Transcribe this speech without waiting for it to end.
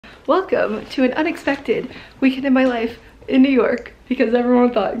Welcome to an unexpected weekend in my life in New York, because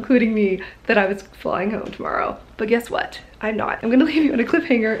everyone thought, including me, that I was flying home tomorrow. But guess what? I'm not. I'm gonna leave you on a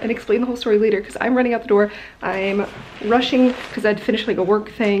cliffhanger and explain the whole story later because I'm running out the door. I'm rushing because I'd finished like a work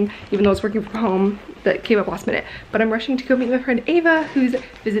thing, even though I was working from home that came up last minute. But I'm rushing to go meet my friend Ava, who's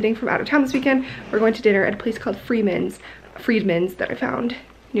visiting from out of town this weekend. We're going to dinner at a place called Friedman's that I found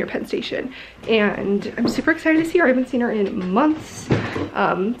near Penn Station, and I'm super excited to see her. I haven't seen her in months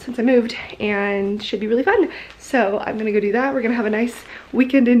since I moved, and should be really fun. So I'm gonna go do that. We're gonna have a nice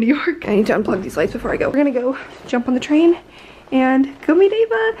weekend in New York. I need to unplug these lights before I go. We're gonna go jump on the train and go meet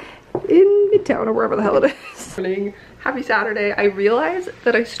Ava in Midtown or wherever the hell it is. Morning. Happy Saturday. I realized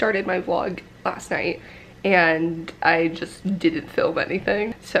that I started my vlog last night and I just didn't film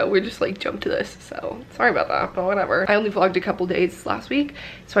anything, so we just like jumped to this, so sorry about that, but whatever. I only vlogged a couple days last week,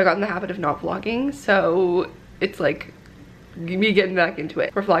 so I got in the habit of not vlogging, so it's like me getting back into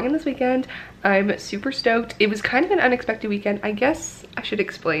it. We're vlogging this weekend. I'm super stoked. It was kind of an unexpected weekend. I guess I should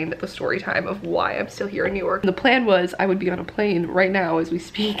explain the story time of why I'm still here in New York. The plan was I would be on a plane right now as we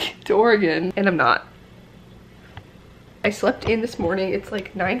speak to Oregon, and I'm not. I slept in this morning. It's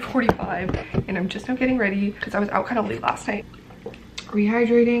like 9:45 and I'm just now getting ready because I was out kind of late last night.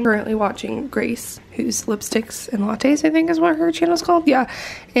 Rehydrating. Currently watching Grace, whose Lipsticks and Lattes, I think is what her channel's called. Yeah,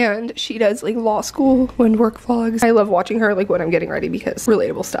 and she does like law school and work vlogs. I love watching her like when I'm getting ready because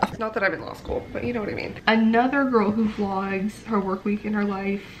relatable stuff. Not that I'm in law school, but you know what I mean. Another girl who vlogs her work week in her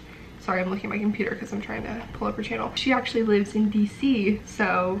life. Sorry, I'm looking at my computer because I'm trying to pull up her channel. She actually lives in DC,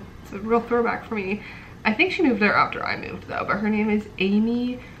 so it's a real throwback for me. I think she moved there after I moved though, but her name is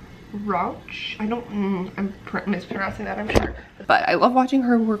Amy Rauch. I'm mispronouncing that, I'm sure. But I love watching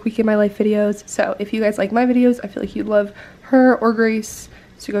her work week in my life videos. So if you guys like my videos, I feel like you'd love her or Grace.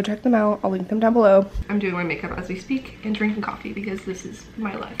 So go check them out. I'll link them down below. I'm doing my makeup as we speak and drinking coffee because this is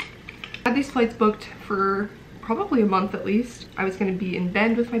my life. I had these flights booked for probably a month at least. I was gonna be in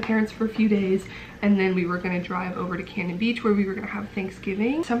Bend with my parents for a few days, and then we were gonna drive over to Cannon Beach where we were gonna have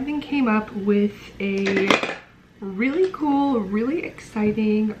Thanksgiving. Something came up with a really cool, really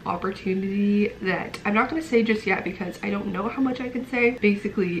exciting opportunity that I'm not gonna say just yet because I don't know how much I can say.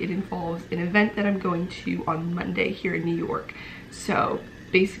 Basically, it involves an event that I'm going to on Monday here in New York. So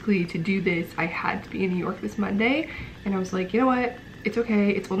basically to do this, I had to be in New York this Monday, and I was like, you know what? It's okay,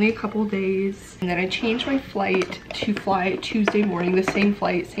 it's only a couple days. And then I changed my flight to fly Tuesday morning, the same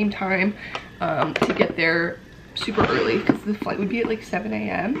flight, same time, to get there super early because the flight would be at like 7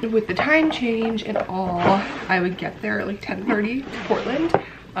 a.m. With the time change and all, I would get there at like 10:30 to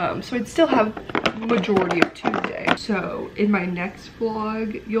Portland. So I'd still have majority of Tuesday. So in my next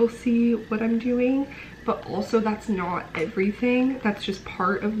vlog, you'll see what I'm doing, but also that's not everything. That's just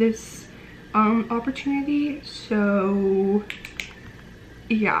part of this opportunity. So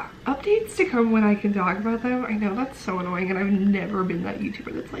yeah, updates to come when I can talk about them. I know that's so annoying and I've never been that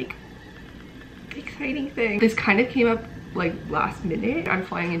YouTuber that's like, exciting thing. This kind of came up like last minute. I'm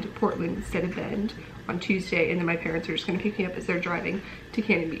flying into Portland instead of Bend on Tuesday, and then my parents are just gonna pick me up as they're driving to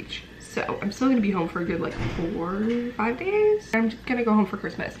Cannon Beach. So I'm still gonna be home for a good like 4 or 5 days. I'm just gonna go home for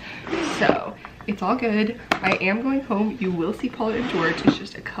Christmas. So it's all good. I am going home. You will see Paula and George. It's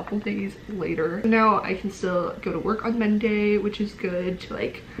just a couple days later. Now I can still go to work on Monday, which is good to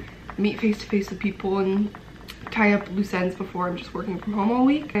like meet face to face with people and tie up loose ends before I'm just working from home all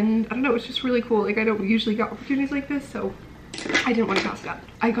week. And I don't know, it's just really cool. Like I don't usually get opportunities like this, so I didn't want to pass it up.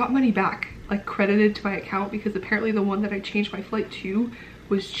 I got money back, like credited to my account, because apparently the one that I changed my flight to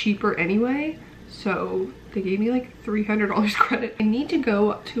was cheaper anyway. So they gave me like $300 credit. I need to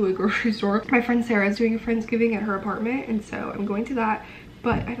go to a grocery store. My friend Sarah is doing a Friendsgiving at her apartment, and so I'm going to that.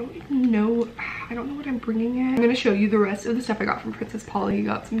 But I don't know what I'm bringing in. I'm gonna show you the rest of the stuff I got from Princess Polly.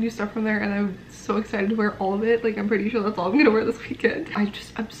 Got some new stuff from there and I'm so excited to wear all of it. Like I'm pretty sure that's all I'm gonna wear this weekend. I'm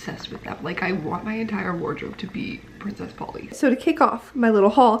just obsessed with them. Like I want my entire wardrobe to be Princess Polly. So to kick off my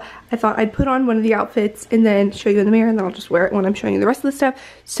little haul, I thought I'd put on one of the outfits and then show you in the mirror, and then I'll just wear it when I'm showing you the rest of the stuff.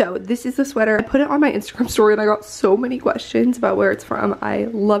 So this is the sweater. I put it on my Instagram story and I got so many questions about where it's from. I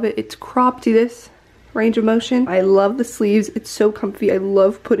love it. It's cropped. See this? Range of motion. I love the sleeves. It's so comfy. I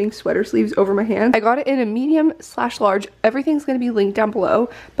love putting sweater sleeves over my hand. I got it in a medium/large. Everything's going to be linked down below,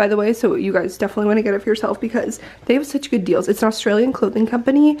 by the way, so you guys definitely want to get it for yourself because they have such good deals. It's an Australian clothing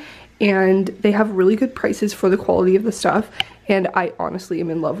company and they have really good prices for the quality of the stuff, and I honestly am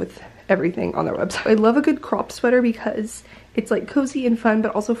in love with everything on their website. I love a good cropped sweater because it's like cozy and fun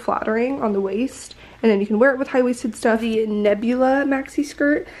but also flattering on the waist, and then you can wear it with high-waisted stuff. The Nebula maxi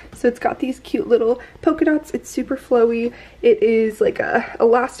skirt, so it's got these cute little polka dots. It's super flowy. It is like a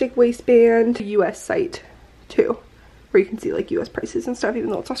elastic waistband, US site too. where you can see like US prices and stuff, even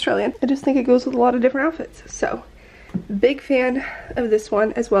though it's Australian. I just think it goes with a lot of different outfits. So big fan of this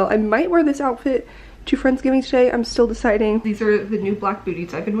one as well. I might wear this outfit to Friendsgiving today. I'm still deciding. These are the new black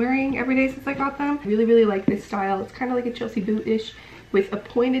booties I've been wearing every day since I got them. Really like this style. It's kind of like a Chelsea boot-ish with a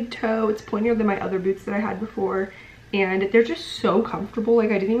pointed toe. It's pointier than my other boots that I had before, and they're just so comfortable.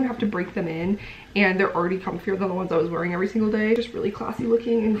 Like I didn't even have to break them in, and they're already comfier than the ones I was wearing every single day. Just really classy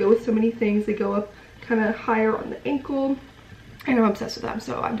looking and go with so many things. They go up kind of higher on the ankle, and I'm obsessed with them,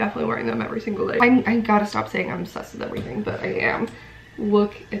 so I'm definitely wearing them every single day. I gotta stop saying I'm obsessed with everything, but I am.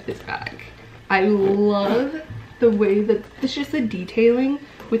 Look at this bag. I love the way that it's just the detailing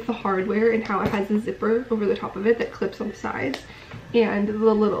with the hardware and how it has a zipper over the top of it that clips on the sides, and the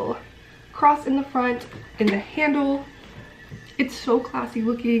little cross in the front and the handle. It's so classy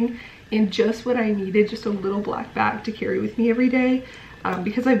looking and just what I needed, just a little black bag to carry with me every day.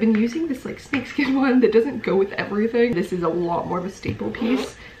 Because I've been using this like snakeskin one that doesn't go with everything. This is a lot more of a staple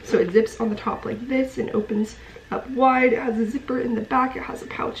piece. So it zips on the top like this and opens up wide. It has a zipper in the back. It has a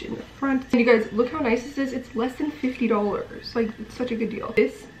pouch in the front. And you guys, look how nice this is. It's less than $50. Like, it's such a good deal.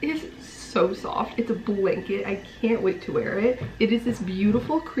 This is so soft. It's a blanket. I can't wait to wear it. It is this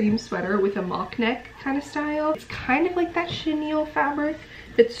beautiful cream sweater with a mock neck kind of style. It's kind of like that chenille fabric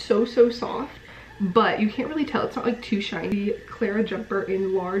that's so soft, but you can't really tell. It's not like too shiny. Clara jumper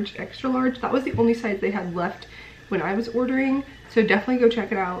in large, extra large. That was the only size they had left when I was ordering, so definitely go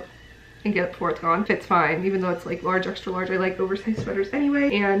check it out and get it before it's gone. Fits fine, even though it's like large, extra large. I like oversized sweaters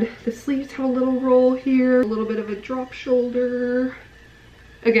anyway. And the sleeves have a little roll here, a little bit of a drop shoulder.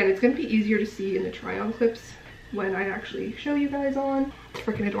 Again, it's gonna be easier to see in the try-on clips when I actually show you guys on. It's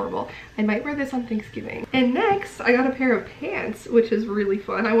freaking adorable. I might wear this on Thanksgiving. And next, I got a pair of pants, which is really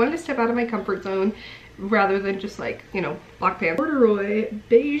fun. I wanted to step out of my comfort zone rather than just like, you know, black pants. Corduroy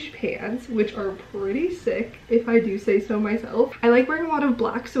beige pants, which are pretty sick if I do say so myself. I like wearing a lot of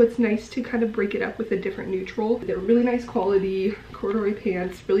black, so it's nice to kind of break it up with a different neutral. They're really nice quality corduroy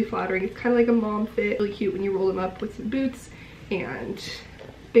pants, really flattering. It's kind of like a mom fit, really cute when you roll them up with some boots, and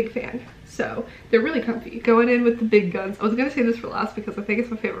big fan. So they're really comfy. Going in with the big guns. I was gonna say this for last because I think it's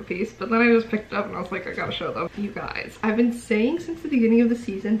my favorite piece, but then I just picked it up and I was like, I gotta show them. You guys, I've been saying since the beginning of the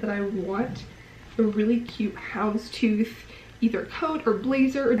season that I want a really cute houndstooth either coat or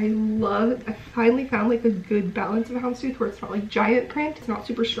blazer. I finally found like a good balance of a houndstooth where it's not like giant print, it's not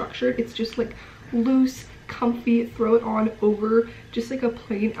super structured, it's just like loose, comfy, throw it on over just like a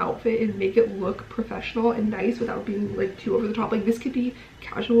plain outfit and make it look professional and nice without being like too over the top. Like this could be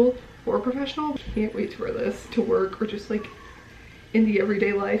casual or professional. Can't wait to wear this to work or just like in the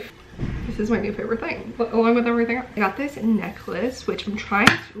everyday life. This is my new favorite thing, along with everything else. I got this necklace, which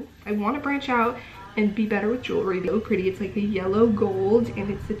I want to branch out and be better with jewelry. It's so pretty. It's like a yellow gold and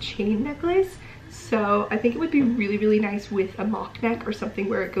it's a chain necklace. So I think it would be really nice with a mock neck or something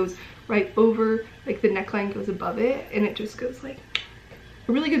where it goes right over, like the neckline goes above it and it just goes like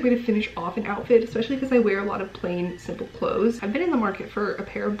a really good way to finish off an outfit, especially because I wear a lot of plain, simple clothes. I've been in the market for a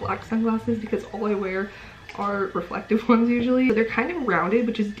pair of black sunglasses because all I wear are reflective ones usually. So they're kind of rounded,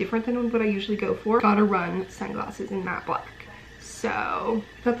 which is different than what I usually go for. Gotta run sunglasses in matte black. So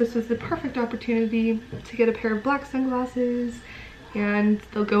I thought this was the perfect opportunity to get a pair of black sunglasses, and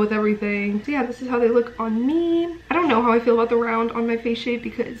they'll go with everything. So yeah, this is how they look on me. I don't know how I feel about the round on my face shape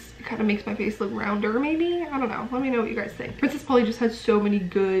because it kind of makes my face look rounder maybe. I don't know. Let me know what you guys think. Princess Polly just has so many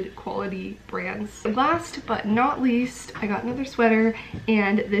good quality brands. Last but not least, I got another sweater,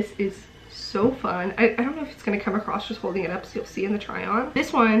 and this is so fun. I don't know if it's going to come across just holding it up so you'll see in the try on.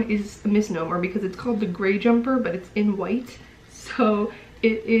 This one is a misnomer because it's called the gray jumper, but it's in white. So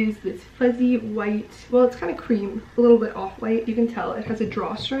it is this fuzzy white, well, it's kind of cream, a little bit off-white. You can tell it has a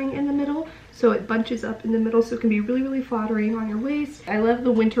drawstring in the middle, so it bunches up in the middle, so it can be really flattering on your waist. I love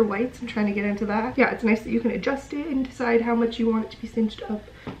the winter whites. I'm trying to get into that. Yeah, it's nice that you can adjust it and decide how much you want it to be cinched up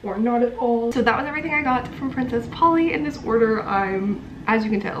or not at all. So that was everything I got from Princess Polly in this order. I'm, as you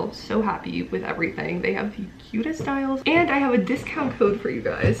can tell, so happy with everything. They have the cutest styles, and I have a discount code for you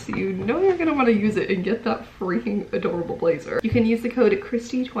guys, so you know you're gonna want to use it and get that freaking adorable blazer. You can use the code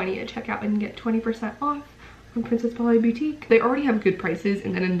Kristee20 at checkout and get 20% off on Princess Polly Boutique. They already have good prices,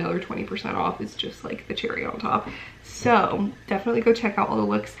 and then another 20% off is just like the cherry on top. So definitely go check out all the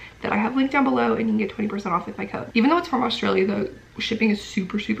looks that I have linked down below, and you can get 20% off with my code. Even though it's from Australia, the shipping is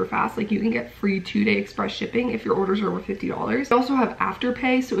super fast. Like you can get free 2-day express shipping if your orders are over $50. They also have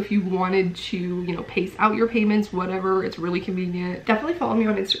afterpay, so if you wanted to, you know, pace out your payments, whatever, it's really convenient. Definitely follow me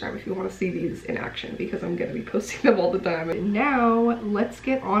on Instagram if you want to see these in action because I'm gonna be posting them all the time. And now let's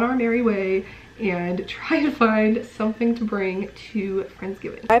get on our merry way and try and find something to bring to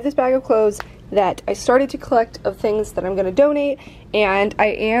Friendsgiving. I have this bag of clothes that I started to collect of things that I'm gonna donate, and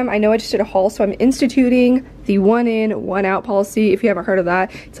I know I just did a haul, so I'm instituting the 1 in, 1 out policy. If you haven't heard of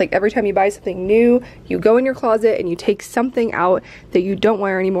that, it's like every time you buy something new, you go in your closet and you take something out that you don't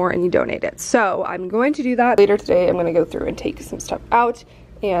wear anymore and you donate it. So I'm going to do that later today. I'm gonna go through and take some stuff out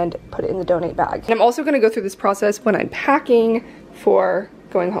and put it in the donate bag. And I'm also gonna go through this process when I'm packing for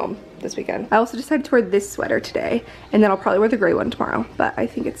going home this weekend. I also decided to wear this sweater today, and then I'll probably wear the gray one tomorrow, but I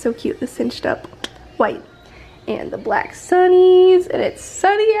think it's so cute, the cinched up white and the black sunnies, and it's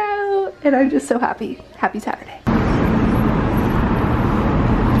sunny out, and I'm just so happy. Happy Saturday.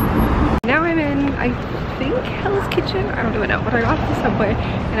 Now I'm in, I think, Hell's Kitchen. I don't even know, but I got the Subway,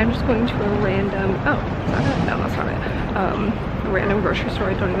 and I'm just going to a random, oh, is that it? No, that's not it. A random grocery store.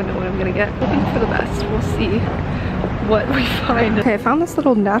 I don't even know what I'm gonna get. Hoping for the best. We'll see what we find. Okay, I found this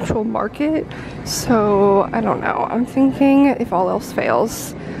little natural market, so I don't know. I'm thinking if all else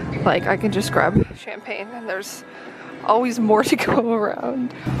fails, like I can just grab champagne, and there's always more to go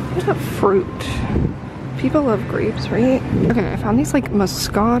around. What about fruit? People love grapes, right? Okay, I found these like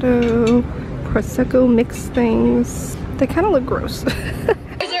Moscato, Prosecco mixed things. They kind of look gross.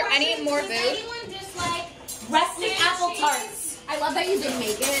 Is there any more food? Anyone dislike rustic apple tarts? I love that you didn't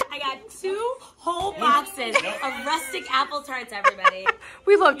make it. I got 2 whole boxes of rustic apple tarts, everybody.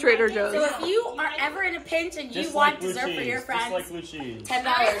 We love Trader Joe's. So if you are ever in a pinch and you want dessert for your friends, just like blue cheese.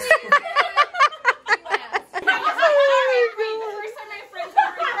 $10.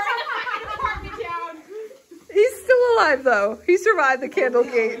 He's still alive though. He survived the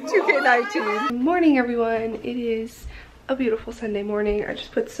Candlegate 2K19. Good morning, everyone. It is a beautiful Sunday morning. I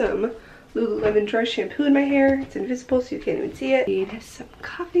just put some Lululemon dry shampoo in my hair. It's invisible, so you can't even see it. Need some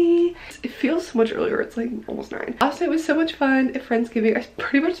coffee. It feels so much earlier. It's like almost 9. Last night was so much fun at Friendsgiving. I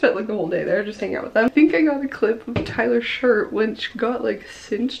pretty much spent like the whole day there just hanging out with them. I think I got a clip of Tyler's shirt, which got like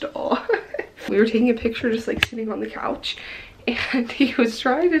cinched off. We were taking a picture just like sitting on the couch, and he was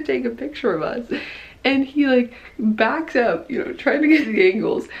trying to take a picture of us, and he like backs up, you know, trying to get the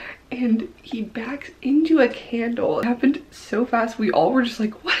angles, and he backs into a candle. It happened so fast. We all were just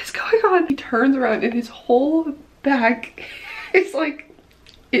like, what is going on? He turns around and his whole back is like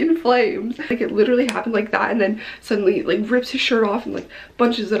in flames. Like it literally happened like that, and then suddenly like rips his shirt off and like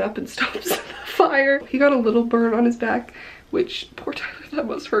bunches it up and stops the fire. He got a little burn on his back, which poor Tyler, that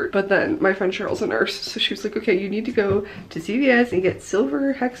must hurt. But then my friend Cheryl's a nurse, so she was like, okay, you need to go to CVS and get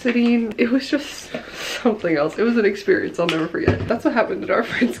silver hexadine. It was just something else. It was an experience I'll never forget. That's what happened at our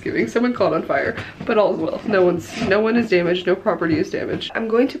Friendsgiving. Someone caught on fire, but all is well. No one is damaged, no property is damaged. I'm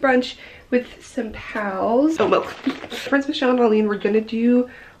going to brunch with some pals. Oh, milk. Friends Michelle and Arlene were gonna do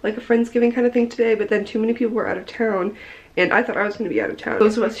like a Friendsgiving kind of thing today, but then too many people were out of town, and I thought I was gonna be out of town.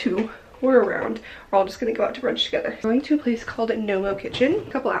 Those of us who were around are all just gonna go out to brunch together. I'm going to a place called Nomo Kitchen.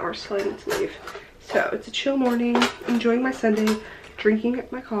 A couple hours till I need to leave. So it's a chill morning, enjoying my Sunday, drinking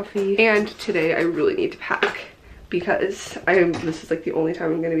my coffee, and today I really need to pack because this is like the only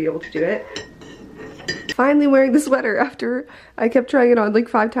time I'm gonna be able to do it. Finally wearing the sweater after I kept trying it on like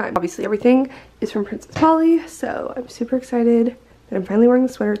 5 times. Obviously everything is from Princess Polly, so I'm super excited that I'm finally wearing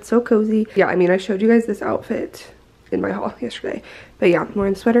the sweater. It's so cozy. Yeah, I mean, I showed you guys this outfit in my haul yesterday, but yeah, I'm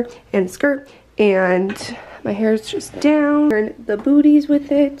wearing the sweater and skirt, and my hair is just down. Wearing the booties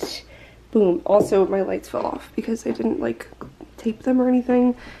with it. Boom. Also, my lights fell off because I didn't like tape them or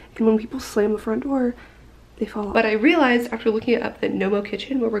anything, and when people slam the front door, they fall off. But I realized after looking it up that Nomo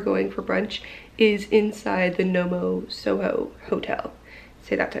Kitchen, where we're going for brunch, is inside the Nomo Soho Hotel.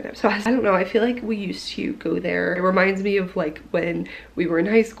 Say that 10 times fast. I don't know, I feel like we used to go there. It reminds me of like when we were in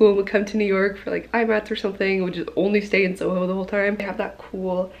high school and would come to New York for like IMATs or something, would just only stay in Soho the whole time. They have that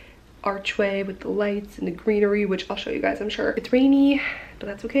cool archway with the lights and the greenery, which I'll show you guys, I'm sure. It's rainy, but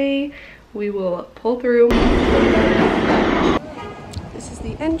that's okay. We will pull through. This is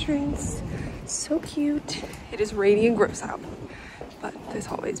the entrance. So cute. It is rainy and gross out, but this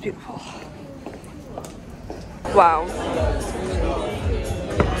hallway is beautiful. Wow.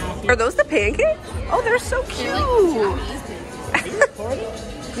 Are those the pancakes? Oh, they're so cute.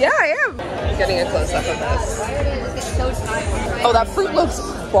 Yeah, I am. I'm getting a close up of this. Oh, that fruit looks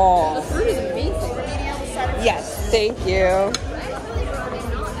bomb. The fruit is amazing. Yes, thank you.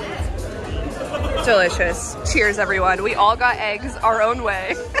 Delicious. Cheers, everyone. We all got eggs our own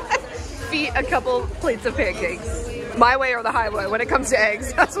way. Feet a couple plates of pancakes. My way or the highway when it comes to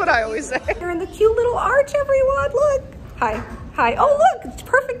eggs. That's what I always say. We're in the cute little arch, everyone. Look. Hi. Hi. Oh, look. It's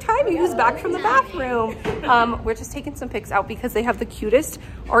perfect timing. Who's back from the bathroom? We're just taking some pics out because they have the cutest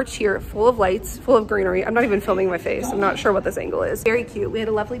arch here, full of lights, full of greenery. I'm not even filming my face. I'm not sure what this angle is. Very cute. We had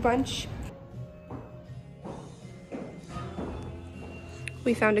a lovely brunch.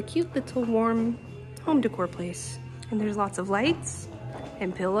 we found a cute little warm home decor place. And there's lots of lights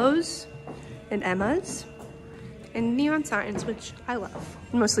and pillows and Emmas and neon signs, which I love.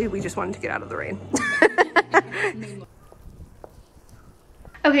 Mostly we just wanted to get out of the rain.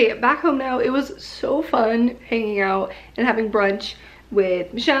 Okay, back home now. It was so fun hanging out and having brunch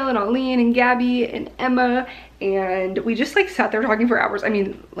with Michelle and Arlene and Gabby and Emma, and we just like sat there talking for hours. I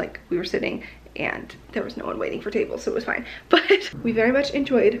mean, like, we were sitting and there was no one waiting for tables, so it was fine. But we very much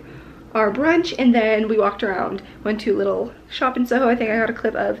enjoyed our brunch, and then we walked around, went to a little shop in Soho, I think I got a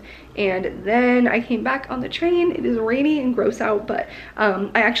clip of, and then I came back on the train. It is rainy and gross out, but I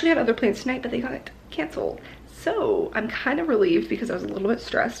actually had other plans tonight, but they got canceled. So I'm kind of relieved because I was a little bit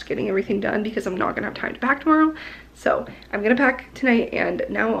stressed getting everything done because I'm not gonna have time to pack tomorrow. So I'm gonna pack tonight, and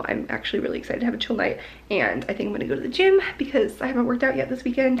now I'm actually really excited to have a chill night. And I think I'm gonna go to the gym because I haven't worked out yet this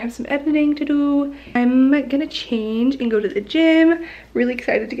weekend. I have some editing to do. I'm gonna change and go to the gym. Really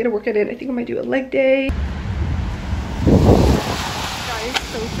excited to get a workout in. I think I might do a leg day. Sky is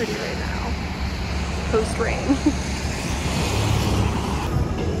so pretty right now, post rain.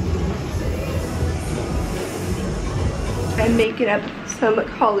 I'm making up some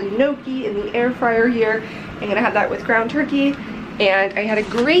cauli gnocchi in the air fryer here. I'm gonna have that with ground turkey. And I had a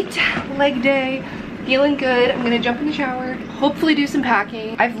great leg day, feeling good. I'm gonna jump in the shower, hopefully do some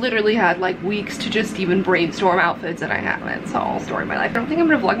packing. I've literally had like weeks to just even brainstorm outfits that I haven't, so I'll story my life. I don't think I'm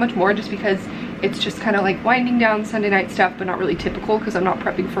gonna vlog much more just because it's just kind of like winding down Sunday night stuff, but not really typical because I'm not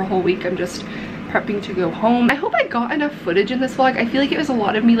prepping for a whole week. I'm just prepping to go home. I hope I got enough footage in this vlog. I feel like it was a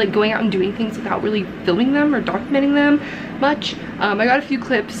lot of me like going out and doing things without really filming them or documenting them much. I got a few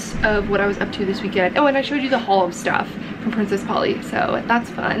clips of what I was up to this weekend. Oh, and I showed you the haul of stuff from Princess Polly, so that's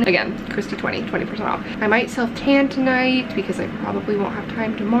fun. Again, Kristee 20% off. I might self-tan tonight because I probably won't have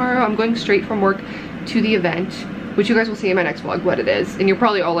time tomorrow. I'm going straight from work to the event, which you guys will see in my next vlog what it is. And you're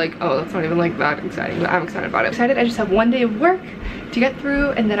probably all like, oh, that's not even like that exciting, but I'm excited about it. Excited, I just have one day of work to get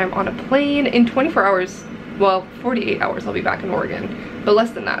through, and then I'm on a plane in 24 hours. Well, 48 hours I'll be back in Oregon, but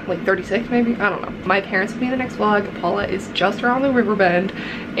less than that, like 36 maybe, I don't know. My parents will be in the next vlog. Paula is just around the river bend,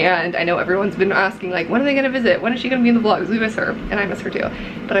 and I know everyone's been asking like, when are they gonna visit? When is she gonna be in the vlogs? We miss her, and I miss her too.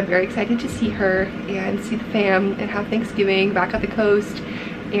 But I'm very excited to see her and see the fam and have Thanksgiving back at the coast,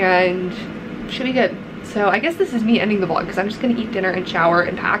 and should be good. So I guess this is me ending the vlog because I'm just gonna eat dinner and shower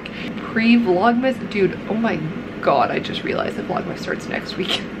and pack. Pre-vlogmas, dude, oh my god, I just realized that vlogmas starts next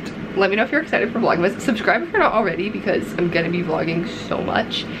weekend. Let me know if you're excited for vlogmas. Subscribe if you're not already because I'm gonna be vlogging so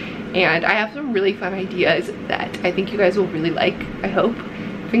much, and I have some really fun ideas that I think you guys will really like, I hope.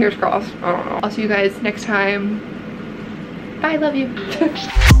 Fingers crossed, I don't know. I'll see you guys next time. Bye, love you.